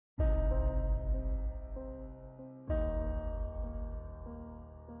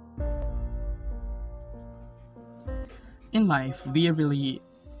in life, we really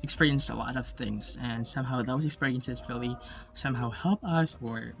experience a lot of things, and somehow those experiences really somehow help us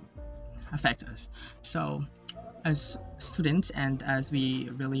or affect us. So, as students and as we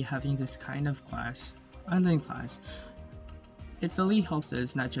really having this kind of class, online class, it really helps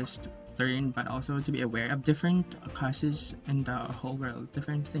us not just learn but also to be aware of different causes in the whole world,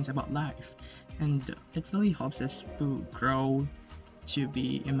 different things about life, and it really helps us to grow, to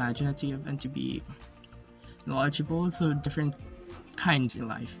be imaginative, and to be knowledgeable through different kinds in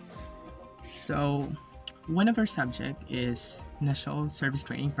life. So, one of our subject is National Service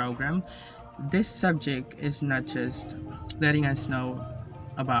Training Program. This subject is not just letting us know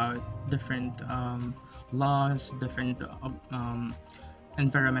about different laws, different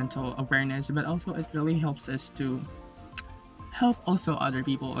environmental awareness, but also it really helps us to help also other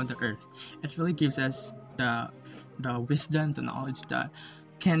people on the earth. It really gives us the wisdom, the knowledge that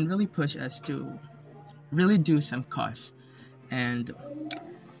can really push us to really do some cause. And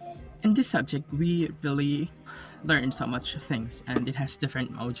in this subject, we really learn so much things, and it has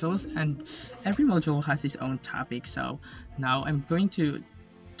different modules, and every module has its own topic. So now I'm going to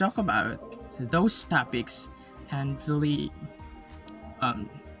talk about those topics and really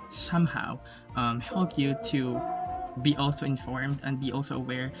somehow help you to be also informed and be also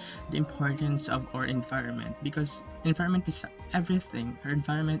aware the importance of our environment, because environment is everything. Our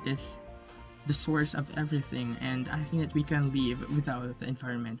environment is the source of everything, and I think that we can live without the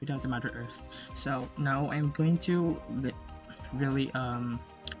environment, without the Mother Earth. So now I'm going to really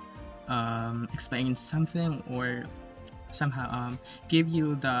explain something or somehow give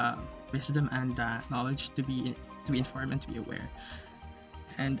you the wisdom and the knowledge to be informed and to be aware.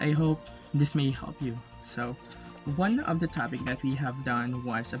 And I hope this may help you. So one of the topic that we have done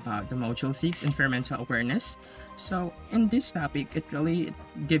was about the module 6, environmental awareness. So in this topic, it really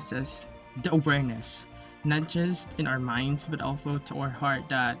gives us the awareness, not just in our minds but also to our heart,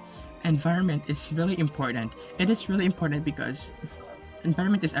 that environment is really important. It is really important because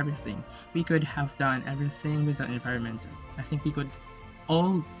environment is everything. We could have done everything with the environment. I think we could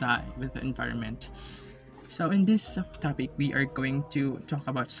all die with the environment. So in this topic, we are going to talk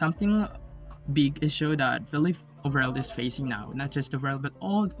about something big issue that really the world is facing now. Not just the world, but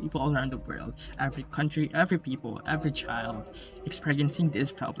all the people all around the world. Every country, every people, every child experiencing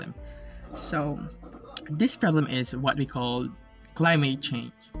this problem. So this problem is what we call climate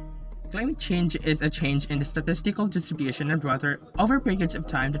change. Climate change is a change in the statistical distribution of weather over periods of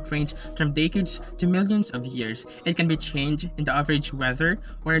time that range from decades to millions of years. It can be change in the average weather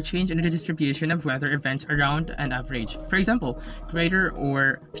or a change in the distribution of weather events around an average. For example, greater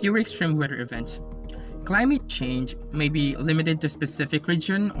or fewer extreme weather events. Climate change may be limited to specific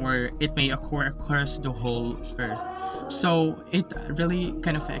region, or it may occur across the whole Earth. So it really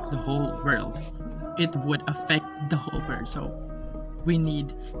can affect the whole world. It would affect the whole world. So we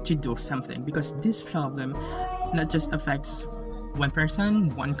need to do something, because this problem not just affects one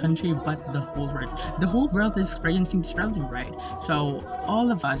person, one country, but the whole world. The whole world is experiencing this problem, right? So all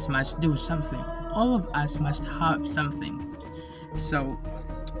of us must do something. All of us must have something. So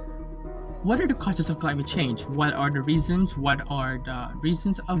what are the causes of climate change? What are the reasons? What are the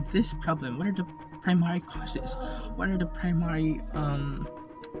reasons of this problem? What are the primary causes? What are the primary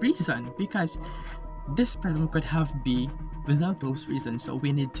reason? Because this problem could have be without those reasons. So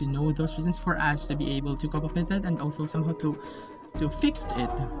we need to know those reasons for us to be able to cope up with it, and also somehow to fix it,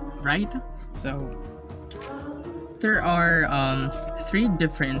 right? So there are two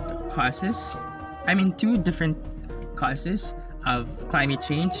different causes of climate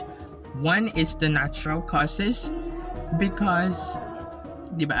change. One is the natural causes, because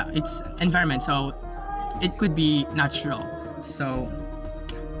it's environment, so it could be natural. So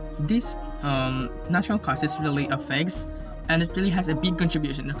this natural causes really affects, and it really has a big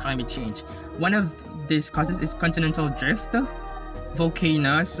contribution to climate change. One of these causes is continental drift,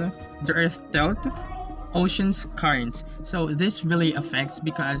 volcanoes, the earth tilt, oceans currents. So this really affects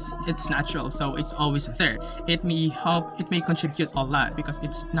because it's natural, so it's always there. It may contribute a lot because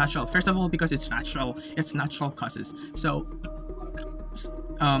it's natural. First of all, because it's natural causes. So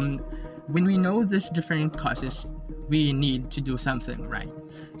when we know these different causes, we need to do something, right?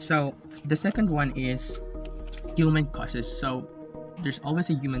 So the second one is human causes. So there's always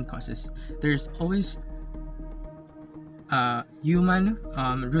a human causes. There's always human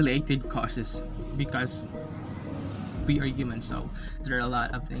related causes, because we are human. So there are a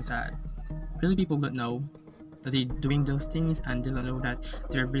lot of things that really people don't know that they're doing those things, and they don't know that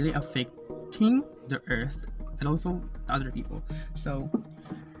they're really affecting the earth and also other people. So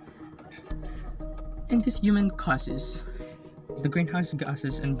in these human causes, the greenhouse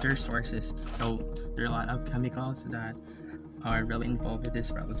gases and their sources. So there are a lot of chemicals that are really involved with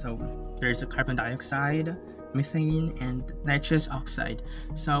this problem. So there's a carbon dioxide, methane, and nitrous oxide.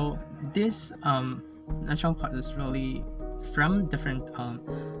 So this natural causes really from different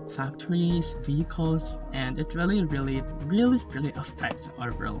factories, vehicles, and it really affects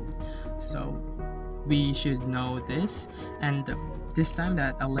our world. So we should know this, and this time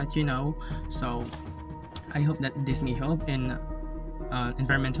that I'll let you know. So I hope that this may help in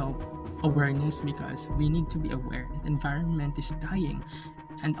environmental awareness, because we need to be aware that environment is dying,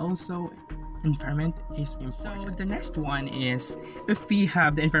 and also environment is important. So the next one is, if we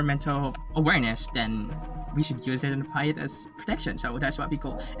have the environmental awareness, then we should use it and apply it as protection. So that's what we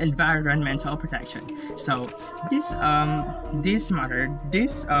call environmental protection. So this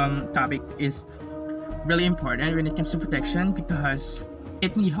topic is really important when it comes to protection, because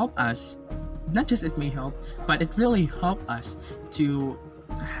it may help us, not just it may help, but it really help us to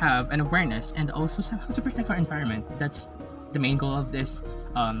have an awareness and also somehow to protect our environment. That's the main goal of this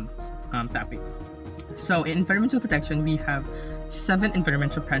topic. So in environmental protection, we have 7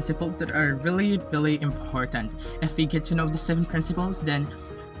 environmental principles that are really important. If we get to know the 7 principles, then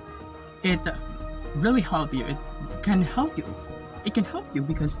it really help you. It can help you. It can help you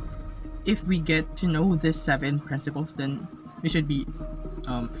because if we get to know these 7 principles, then we should be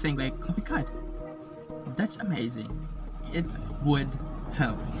think like, oh my god, that's amazing. It would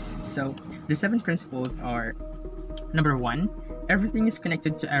help. So the 7 principles are: number 1, everything is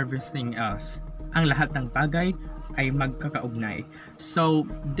connected to everything else. Ang lahat ng bagay ay magkakaugnay. So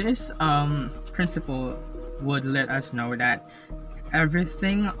this principle would let us know that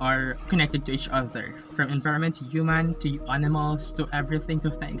everything are connected to each other, from environment to human to animals to everything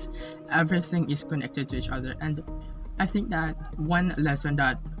to things. Everything is connected to each other, and I think that one lesson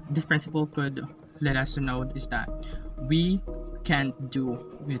that this principle could let us to know is that we can't do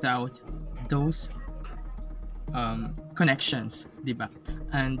without those connections, diba?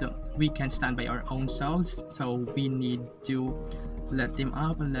 And we can stand by our own selves, so we need to let them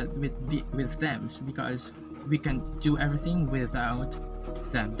up and be with them, because we can do everything without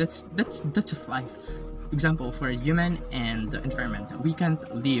them. That's just life. Example, for human and the environment, we can't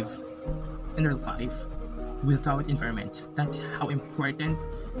live in our life without environment. That's how important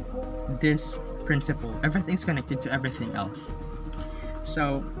this principle. Everything's connected to everything else.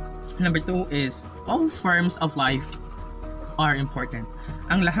 So number 2 is, all forms of life are important.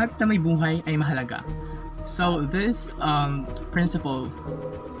 Ang lahat na may buhay ay mahalaga. So this principle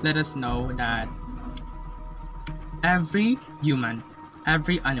let us know that every human,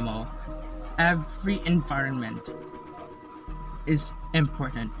 every animal, every environment is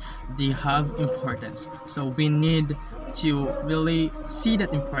important. They have importance. So we need to really see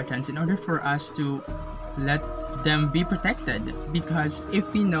that importance in order for us to let them be protected. Because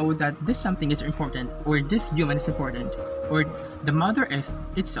if we know that this something is important, or this human is important, or the Mother Earth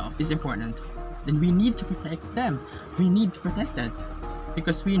itself is important, then we need to protect them. We need to protect it,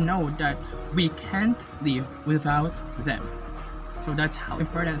 because we know that we can't live without them. So that's how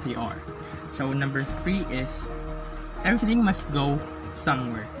important they are. So number 3 is, everything must go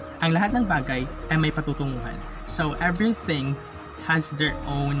somewhere. Ang lahat ng bagay ay may patutunguhan. So everything has their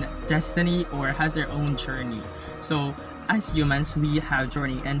own destiny or has their own journey. So as humans, we have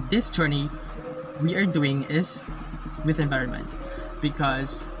journey, and this journey we are doing is with environment,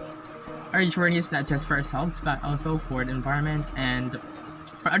 because our journey is not just for ourselves but also for the environment and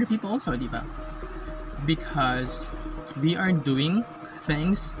for other people also, diba? Because we are doing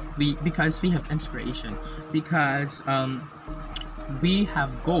things because we have inspiration, because we have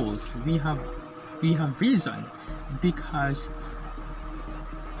goals, we have reason, because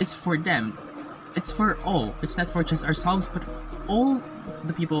it's for them, it's for all. It's not for just ourselves, but all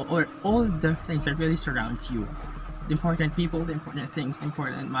the people or all the things that really surrounds you. The important people, the important things, the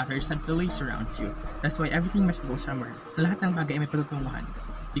important matters that really surrounds you. That's why everything must go somewhere. Lahat ng bagay may patutunguhan,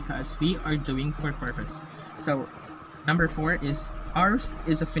 because we are doing for purpose. So number 4 is, ours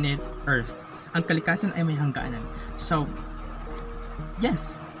is a finite earth. Ang kalikasan ay may hangganan. So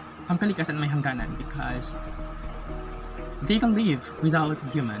yes, ang kalikasan may hangganan, because they can live without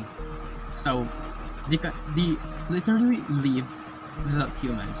human. So they literally live without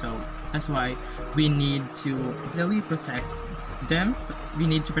human. So that's why we need to really protect them. We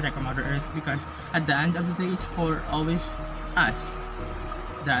need to protect our Mother Earth, because at the end of the day, it's for always us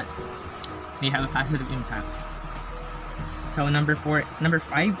that may have a positive impact. So number 5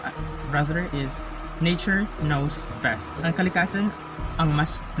 rather is, nature knows best. Ang kalikasan ang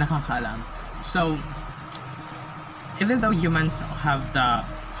mas nakakaalam. So even though humans have the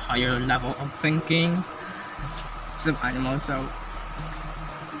higher level of thinking, some animals, so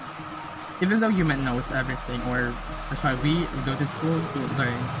even though human knows everything, or that's why we go to school to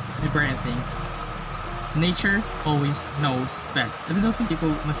learn important things, nature always knows best. Even though some people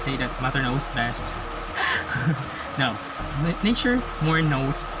must say that matter knows best. No, nature more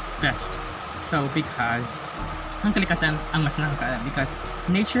knows best. So because ang kalikasan ang mas nakakaalam, because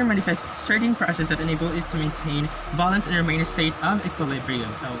nature manifests certain processes that enable it to maintain balance and remain in a state of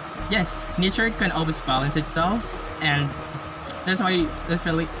equilibrium. So yes, nature can always balance itself, and that's why it's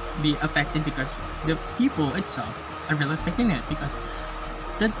really be affected, because the people itself are really affecting it, because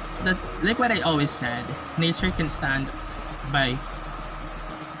that like what I always said, nature can stand by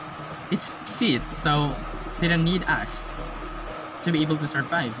its feet, so they don't need us to be able to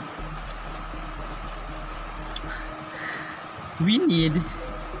survive. We need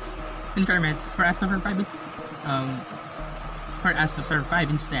environment for us to survive. For us to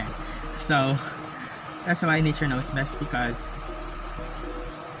survive instead. So that's why nature knows best, because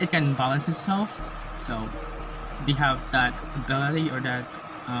it can balance itself. So they have that ability, or that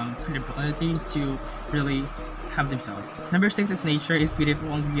credibility to really have themselves. Number 6 is nature is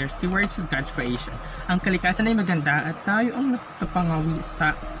beautiful and we are stewards of God's creation. Ang kalikasan ay maganda at tayo ang nagpapangawi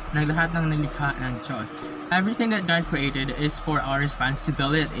sa ng lahat ng nilikha ng Diyos. Everything that God created is for our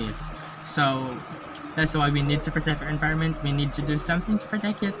responsibilities. So that's why we need to protect our environment. We need to do something to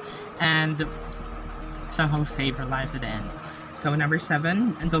protect it and somehow save our lives at the end. So number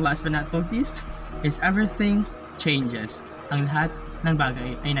 7, and the last but not the least, is everything changes. Ang lahat ng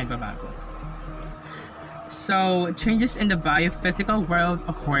bagay ay nagbabago. So changes in the biophysical world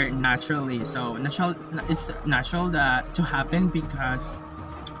occur naturally. So it's natural to happen, because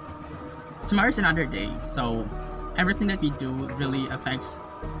tomorrow's another day. So everything that we do really affects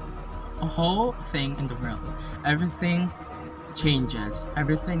a whole thing in the world. Everything changes.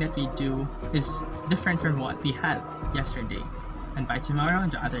 Everything that we do is different from what we had yesterday, and by tomorrow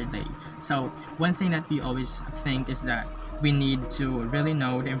and the other day. So one thing that we always think is that we need to really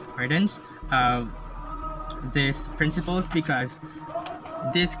know the importance of these principles, because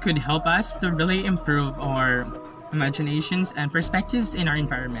this could help us to really improve our imaginations and perspectives in our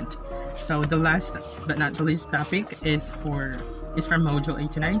environment. So the last but not the least topic is from module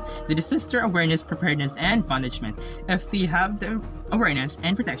 89, the disaster awareness, preparedness, and management. If we have the awareness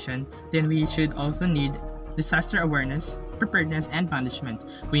and protection, then we should also need disaster awareness, preparedness, and management.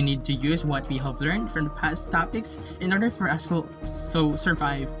 We need to use what we have learned from the past topics in order for us to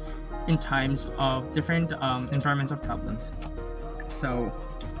survive in times of different environmental problems. So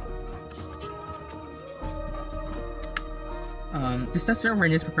disaster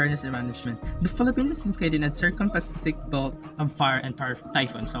awareness, preparedness, and management. The Philippines is located in a circum-Pacific belt of fire and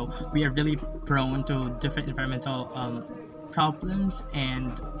typhoon, so we are really prone to different environmental problems,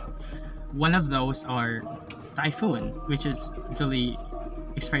 and one of those are typhoon, which is really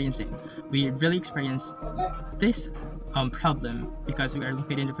experiencing. We really experience this problem because we are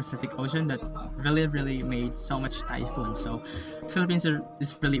located in the Pacific Ocean that really made so much typhoon. So Philippines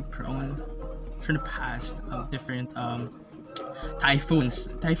is really prone from the past of different typhoons.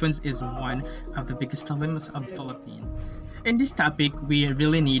 Typhoons is one of the biggest problems of the Philippines. In this topic, we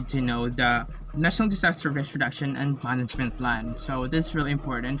really need to know the National Disaster Risk Reduction and Management Plan. So this is really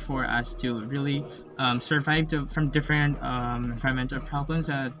important for us to really survive from different environmental problems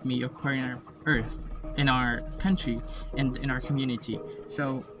that may occur in our Earth, in our country, and in our community.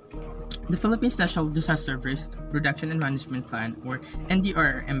 So the Philippines National Disaster Risk Reduction and Management Plan, or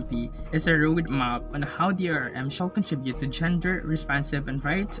NDRMP, is a roadmap on how DRM shall contribute to gender-responsive and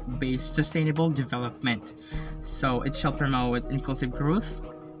right-based sustainable development. So it shall promote inclusive growth,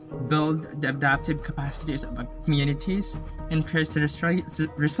 build the adaptive capacities of communities, increase the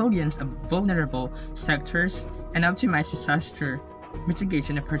resilience of vulnerable sectors, and optimize disaster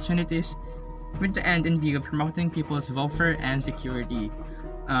mitigation opportunities with the end in view of promoting people's welfare and security.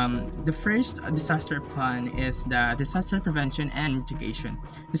 The first disaster plan is the disaster prevention and mitigation.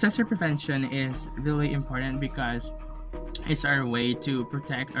 Disaster prevention is really important because it's our way to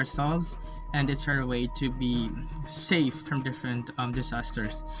protect ourselves and it's our way to be safe from different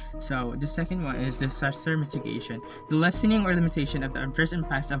disasters. So the second one is disaster mitigation, the lessening or limitation of the adverse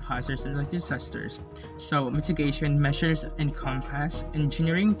impacts of hazards and disasters. So mitigation measures encompass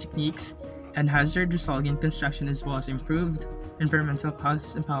engineering techniques and hazard resilient construction, as well as improved environmental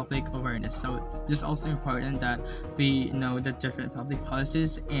policies and public awareness. So this is also important that we know the different public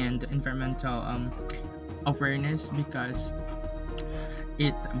policies and environmental awareness, because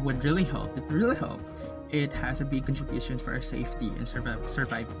it would really help. It has a big contribution for our safety and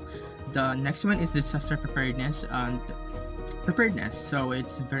survival. The next one is disaster preparedness and preparedness. So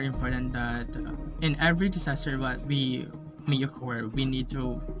it's very important that in every disaster what we may occur, we need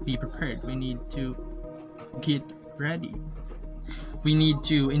to be prepared. We need to get ready. We need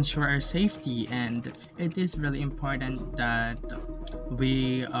to ensure our safety, and it is really important that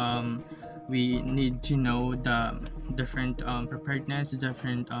we we need to know the different preparedness,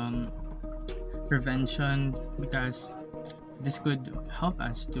 different prevention, because this could help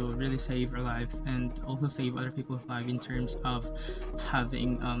us to really save our life and also save other people's life in terms of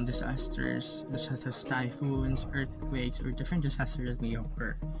having disasters such as typhoons, earthquakes, or different disasters that may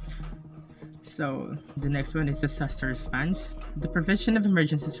occur. So the next one is disaster response. The provision of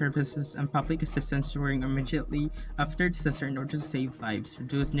emergency services and public assistance during or immediately after disaster in order to save lives,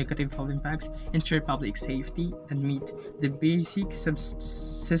 reduce negative health impacts, ensure public safety, and meet the basic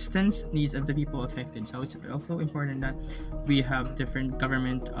subsistence needs of the people affected. So it's also important that we have different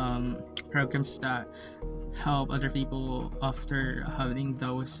government programs that help other people after having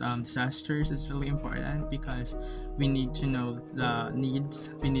those disasters. Is really important because we need to know the needs,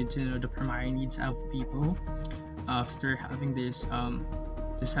 we need to know the primary needs of people after having this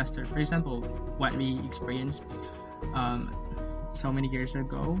disaster. For example, what we experienced so many years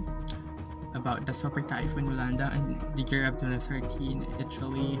ago about the super typhoon Yolanda and the year of 2013. It's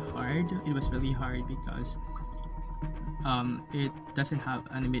really hard. It was really hard because it doesn't have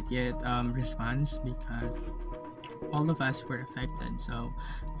an immediate response because all of us were affected. So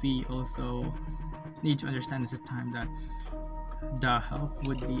we also need to understand at the time that the help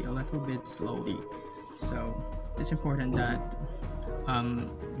would be a little bit slowly. So it's important that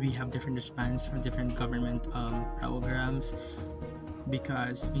we have different response from different government programs,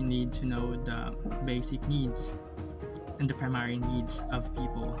 because we need to know the basic needs and the primary needs of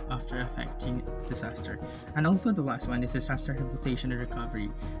people after affecting disaster. And also the last one is disaster rehabilitation and recovery.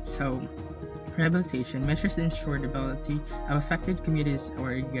 So rehabilitation measures to ensure the ability of affected communities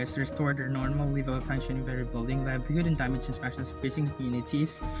or areas to restore their normal level of functioning by rebuilding livelihood and damaged infrastructures, increasing the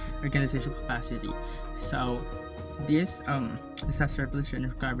community's organizational capacity. So this disaster rehabilitation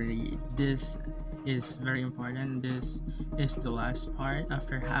and recovery, this is very important. This is the last part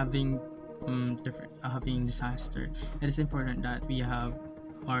after having having disaster. It is important that we have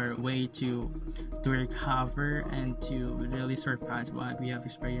our way to recover and to really surpass what we have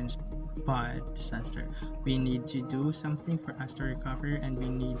experienced by disaster. We need to do something for us to recover, and we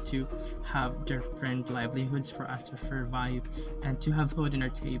need to have different livelihoods for us to survive and to have food on our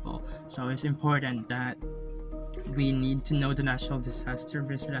table. So it's important that we need to know the National Disaster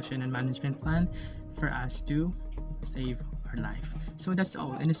Risk Reduction and Management Plan for us to save our life. So that's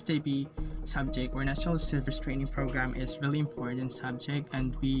all. NSTP subject or National Service Training Program is really important subject,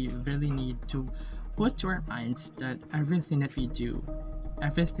 and we really need to put to our minds that everything that we do,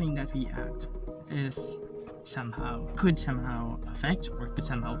 everything that we act is could somehow affect or could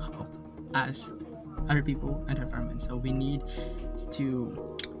somehow help us, other people, and environment. So we need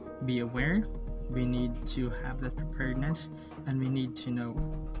to be aware, we need to have that preparedness, and we need to know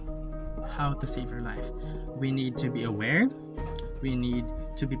how to save our life. We need to be aware, we need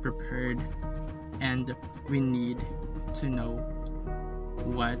to be prepared, and we need to know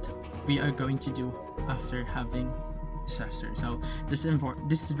what we are going to do after having disaster. So this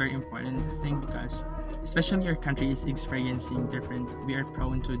is a very important thing, because especially our country is experiencing we are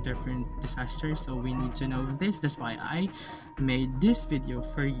prone to different disasters, so we need to know this. That's why I made this video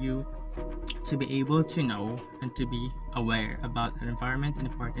for you, to be able to know and to be aware about the environment and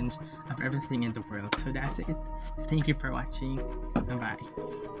importance of everything in the world. So that's it. Thank you for watching. Bye.